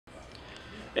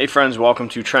Hey friends, welcome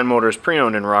to Trend Motors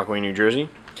Pre-Owned in Rockaway, New Jersey.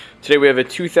 Today we have a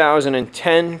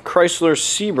 2010 Chrysler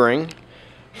Sebring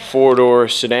 4-door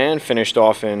sedan finished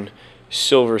off in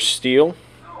silver steel.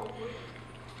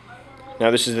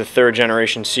 Now this is the 3rd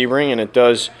generation Sebring, and it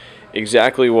does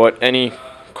exactly what any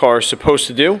car is supposed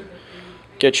to do.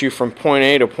 Get you from point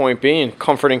A to point B in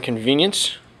comfort and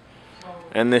convenience.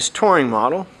 And this touring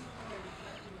model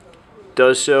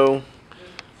does so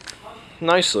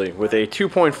nicely with a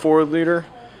 2.4 liter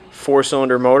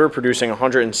 4-cylinder motor producing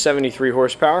 173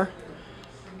 horsepower,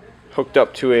 hooked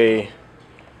up to a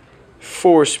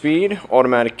 4-speed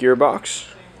automatic gearbox.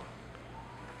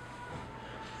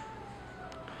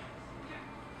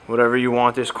 Whatever you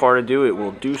want this car to do, it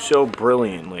will do so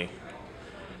brilliantly.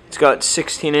 It's got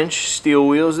 16-inch steel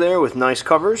wheels there with nice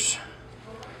covers.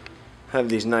 Have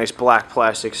these nice black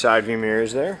plastic side view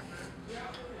mirrors there.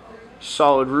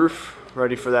 Solid roof,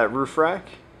 ready for that roof rack.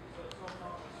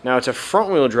 Now it's a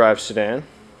front-wheel drive sedan,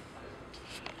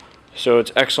 so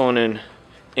it's excellent in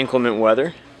inclement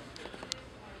weather.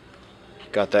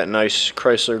 Got that nice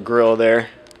Chrysler grille there.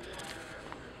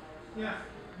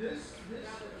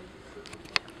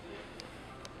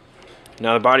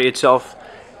 Now the body itself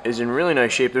is in really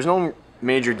nice shape. There's no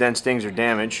major dents, stings, or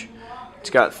damage.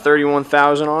 It's got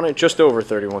 31,000 on it, just over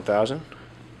 31,000.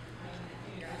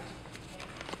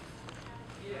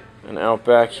 And out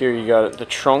back here you got the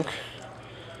trunk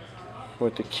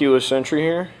with the keyless entry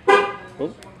here.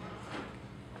 Oop.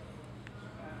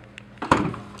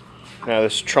 Now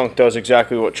this trunk does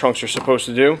exactly what trunks are supposed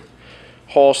to do.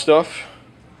 Haul stuff.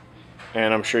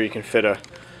 And I'm sure you can fit a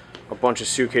bunch of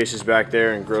suitcases back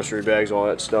there and grocery bags, all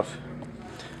that stuff.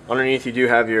 Underneath you do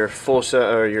have your full set,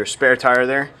 or your spare tire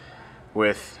there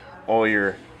with all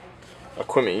your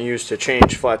equipment you use to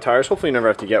change flat tires. Hopefully you never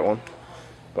have to get one,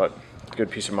 but good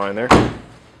peace of mind there.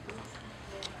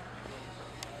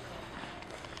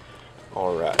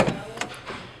 Alright.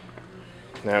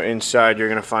 Now inside you're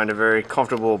going to find a very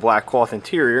comfortable black cloth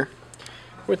interior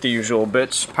with the usual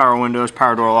bits: power windows,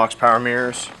 power door locks, power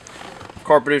mirrors,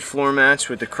 carpeted floor mats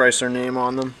with the Chrysler name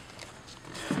on them,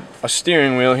 a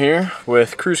steering wheel here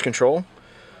with cruise control.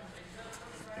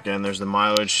 Again, there's the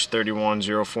mileage,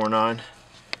 31,049.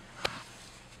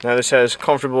 Now this has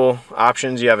comfortable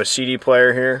options. You have a CD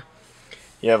player here,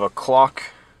 you have a clock,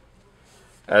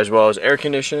 as well as air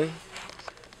conditioning,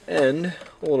 and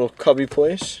a little cubby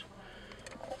place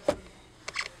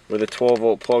with a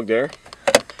 12-volt plug there.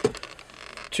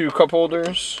 2 cup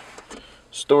holders,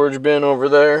 storage bin over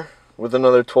there with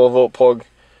another 12-volt plug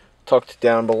tucked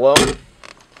down below,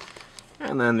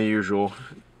 and then the usual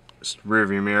rear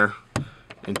view mirror,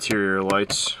 interior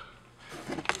lights,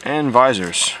 and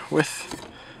visors with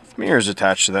mirrors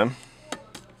attached to them.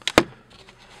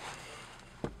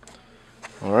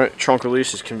 Alright, trunk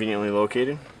release is conveniently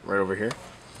located right over here.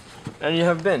 And you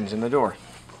have bins in the door.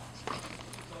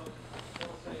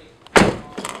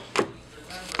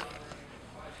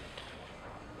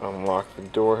 Unlock the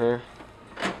door here.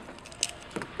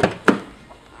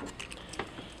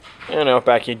 And out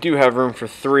back you do have room for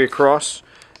 3 across.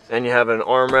 And you have an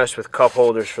armrest with cup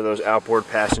holders for those outboard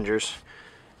passengers.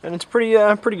 And it's pretty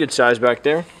good size back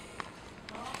there.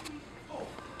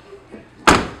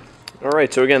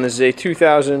 Alright, so again, this is a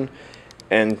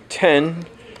 2010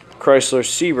 Chrysler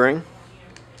Sebring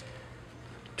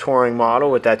touring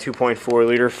model with that 2.4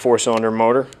 liter 4-cylinder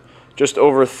motor. Just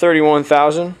over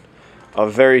 31,000, a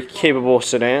very capable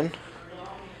sedan.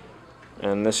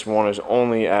 And this one is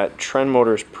only at Trend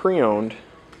Motors Pre-Owned,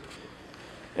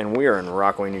 and we are in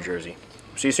Rockaway, New Jersey.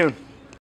 See you soon.